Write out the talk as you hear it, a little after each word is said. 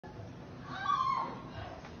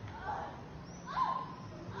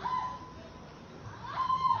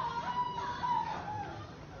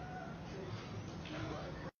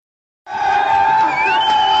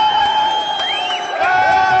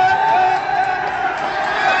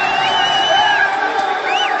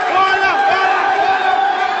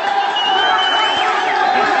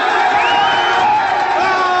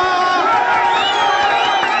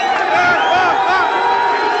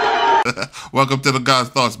Welcome to the God's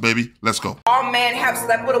Thoughts, baby. Let's go. All men have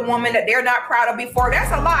slept with a woman that they're not proud of before.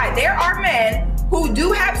 That's a lie. There are men who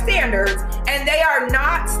do have standards, and they are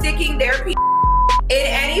not sticking their in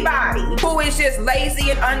anybody who is just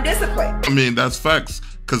lazy and undisciplined. I mean, that's facts.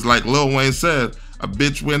 Because like Lil Wayne said, a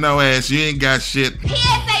bitch with no ass, you ain't got shit.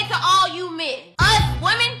 PSA to all you men. Us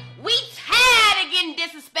women, we tired of getting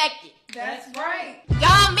disrespected. That's right.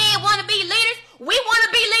 Y'all men want to be leaders. We want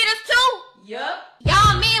to be leaders too. Yup.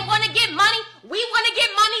 Y'all men want to get money. We want to get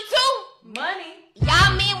money too. Money.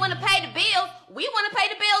 Y'all men want to pay the bills. We want to pay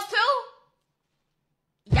the bills too.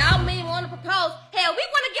 Y'all men want to propose. Hell, we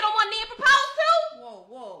want to get on one knee and propose too. Whoa,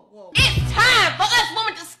 whoa, whoa. It's time for us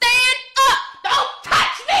women to stand up. Don't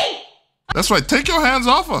touch me. That's right. Take your hands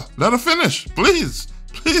off her. Let her finish. Please.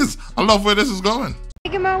 Please. I love where this is going.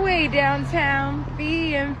 Making my way downtown,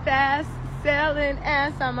 being fast, selling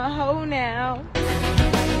ass, I'm a hoe now.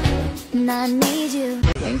 And I need you.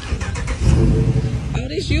 Thank you. Oh,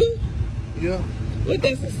 this you? Yeah. What,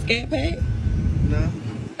 that's a scat pack? No.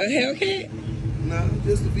 A Hellcat? No,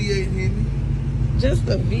 just a V8 Hemi. Just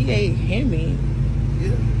a V8 Hemi?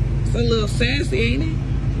 Yeah. It's a little sassy, ain't it?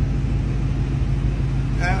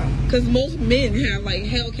 How? Because most men have like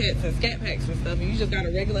Hellcats and scat packs and stuff, and you just got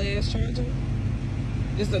a regular ass charger?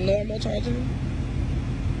 Just a normal charger?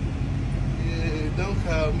 Yeah, don't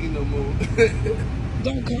call me no more.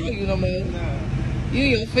 Don't call you no more. Nah. You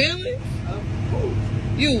and your feelings? Of course.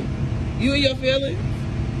 You and your feelings?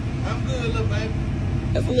 I'm good, little baby.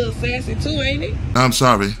 That's a little sassy too, ain't it? I'm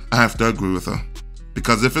sorry. I have to agree with her.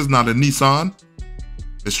 Because if it's not a Nissan,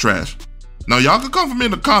 it's trash. Now, y'all can come for me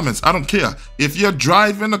in the comments. I don't care. If you're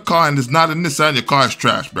driving a car and it's not a Nissan, your car is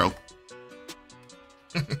trash, bro.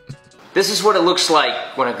 This is what it looks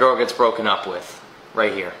like when a girl gets broken up with,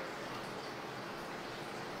 right here.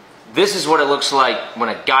 This is what it looks like when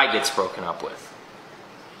a guy gets broken up with.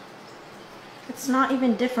 It's not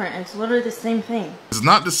even different. It's literally the same thing. It's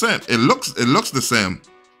not the same. It looks the same,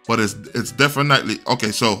 but it's definitely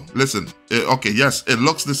okay. So listen. Okay, yes, it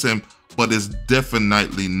looks the same, but it's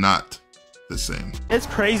definitely not the same. It's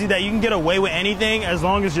crazy that you can get away with anything as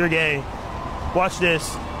long as you're gay. Watch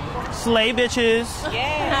this. Slay bitches.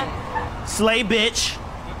 Yeah. Slay bitch.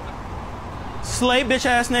 Slay bitch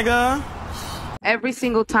ass nigga. Every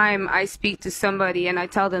single time I speak to somebody and I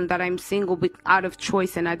tell them that I'm single out of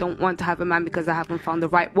choice and I don't want to have a man because I haven't found the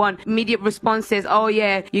right one, immediate response says, oh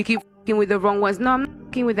yeah, you keep f***ing with the wrong ones. No, I'm not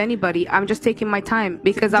f***ing with anybody. I'm just taking my time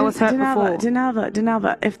because I was hurt before.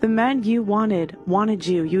 Denalva, if the man you wanted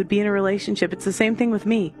you, you would be in a relationship. It's the same thing with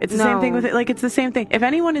me. It's the same thing with it. Like, it's the same thing. If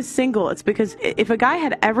anyone is single, it's because if a guy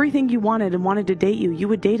had everything you wanted and wanted to date you, you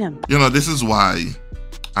would date him. You know, this is why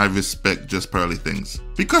I respect Just Pearly Things.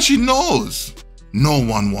 Because she knows no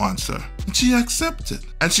one wants her. And she accepts it.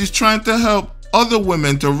 And she's trying to help other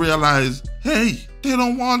women to realize, hey, they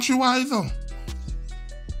don't want you either.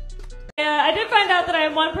 Yeah, I did find out that I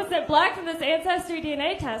am 1% black from this Ancestry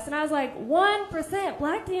DNA test. And I was like, 1%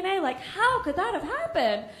 black DNA? Like, how could that have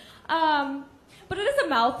happened? But it is a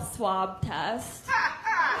mouth swab test.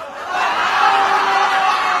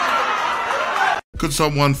 Could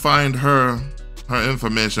someone find her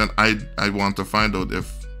information? I want to find out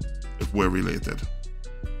if we're related.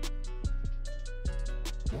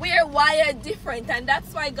 We're wired different, and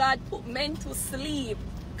that's why God put men to sleep,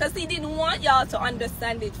 because he didn't want y'all to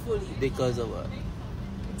understand it fully. Because of what?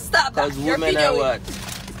 Stop that. Because women are what?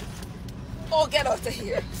 Oh, get out of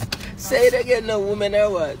here. Say it again, no, women are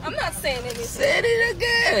what? I'm not saying anything. Say it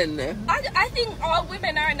again. I think all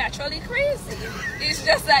women are naturally crazy. It's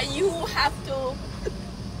just that you have to,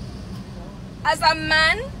 as a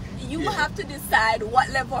man, you have to decide what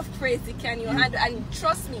level of crazy can you handle. And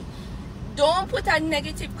trust me, don't put a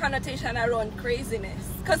negative connotation around craziness,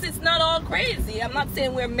 because it's not all crazy. I'm not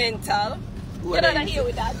saying we're mental. Get out of here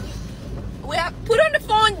with that. We have put on the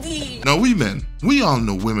phone, D. Now, we men, we all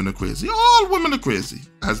know women are crazy. All women are crazy.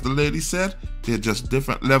 As the lady said, they're just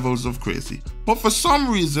different levels of crazy. But for some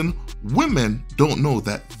reason, women don't know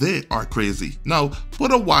that they are crazy. Now,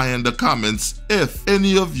 put a Y in the comments if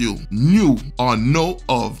any of you knew or know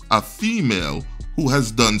of a female who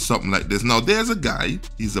has done something like this. Now, there's a guy,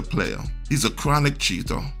 he's a player. He's a chronic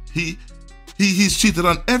cheater. He's cheated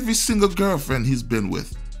on every single girlfriend he's been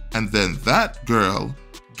with. And then that girl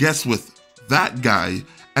gets with that guy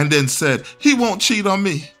and then said, he won't cheat on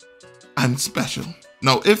me. I'm special.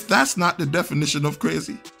 Now, if that's not the definition of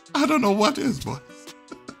crazy, I don't know what is, boys.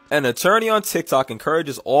 An attorney on TikTok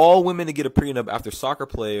encourages all women to get a prenup after soccer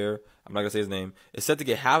player, I'm not going to say his name, is set to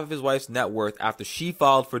get half of his wife's net worth after she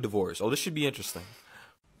filed for divorce. Oh, this should be interesting.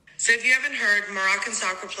 So if you haven't heard, Moroccan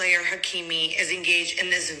soccer player Hakimi is engaged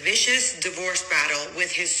in this vicious divorce battle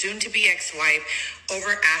with his soon-to-be ex-wife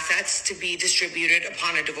over assets to be distributed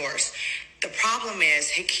upon a divorce. The problem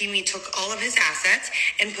is Hakimi took all of his assets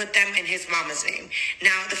and put them in his mama's name.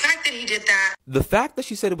 Now, the fact that he did that... The fact that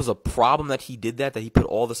she said it was a problem that he did that he put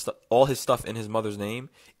all his stuff in his mother's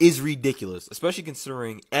name, is ridiculous. Especially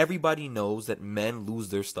considering everybody knows that men lose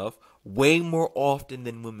their stuff way more often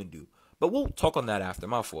than women do. But we'll talk on that after.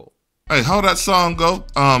 My fault. Hey, how that song go?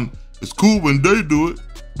 It's cool when they do it,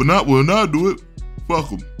 but not when I do it.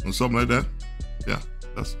 Fuck them, or something like that. Yeah,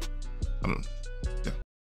 that's... I don't know.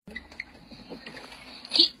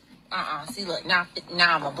 See, look, now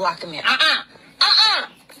I'm gonna block him in.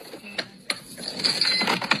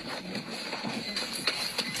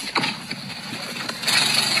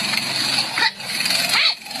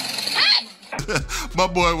 My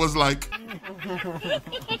boy was like...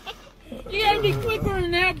 You gotta be quicker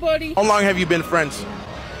than that, buddy. How long have you been friends?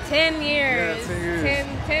 10 years. Yeah, 10 years.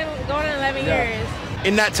 10 going on 11 years.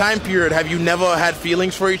 In that time period, have you never had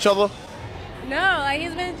feelings for each other? No, like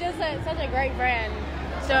he's been just such a great friend.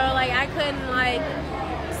 So like I couldn't like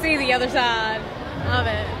see the other side of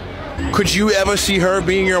it. Could you ever see her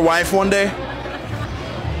being your wife one day?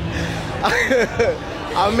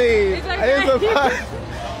 I mean,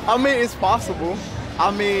 it's possible.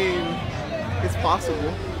 It's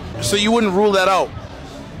possible. So you wouldn't rule that out?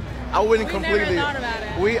 I wouldn't completely. Never thought about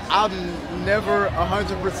it. I've never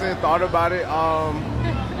 100% thought about it.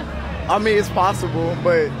 I mean, it's possible,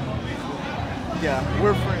 but yeah,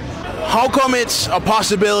 we're friends. How come it's a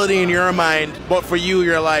possibility in your mind, but for you,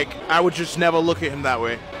 you're like, I would just never look at him that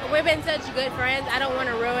way? We've been such good friends. I don't want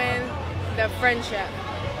to ruin the friendship.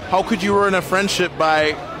 How could you ruin a friendship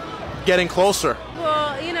by getting closer?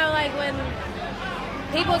 Well, you know, like when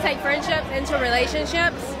people take friendships into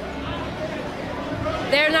relationships,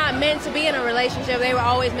 they're not meant to be in a relationship. They were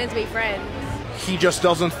always meant to be friends. He just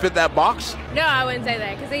doesn't fit that box? No, I wouldn't say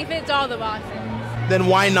that, because he fits all the boxes. Then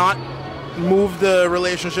why not move the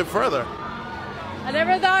relationship further? I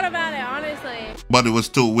never thought about it, honestly. But it was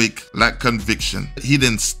too weak, lacked conviction. He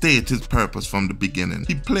didn't state his purpose from the beginning.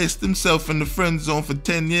 He placed himself in the friend zone for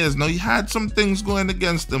 10 years. Now, he had some things going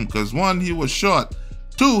against him, because one, he was short.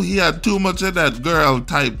 Two, he had too much of that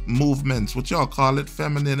girl-type movements, what y'all call it,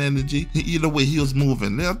 feminine energy. Either way, he was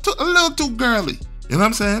moving. They're a little too girly. You know what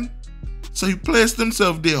I'm saying? So he placed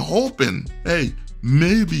himself there hoping, hey,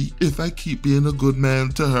 maybe if I keep being a good man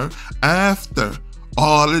to her, after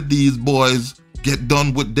all of these boys get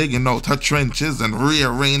done with digging out her trenches and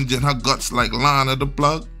rearranging her guts like Lana the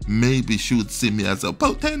Plug, maybe she would see me as a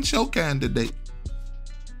potential candidate.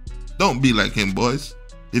 Don't be like him, boys.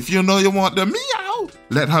 If you know you want the meow,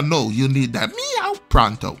 let her know you need that meow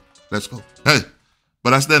pronto. Let's go. Hey,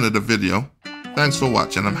 but that's the end of the video. Thanks for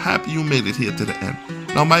watching. I'm happy you made it here to the end.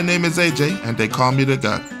 Now, my name is AJ, and they call me the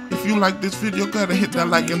God. If you like this video, go ahead and hit that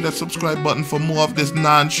like and that subscribe button for more of this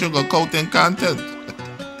non-sugar coating content.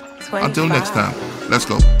 Until next time, let's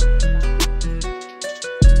go.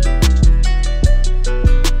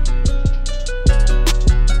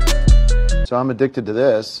 So I'm addicted to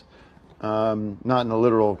this, not in a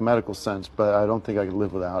literal medical sense, but I don't think I could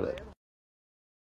live without it.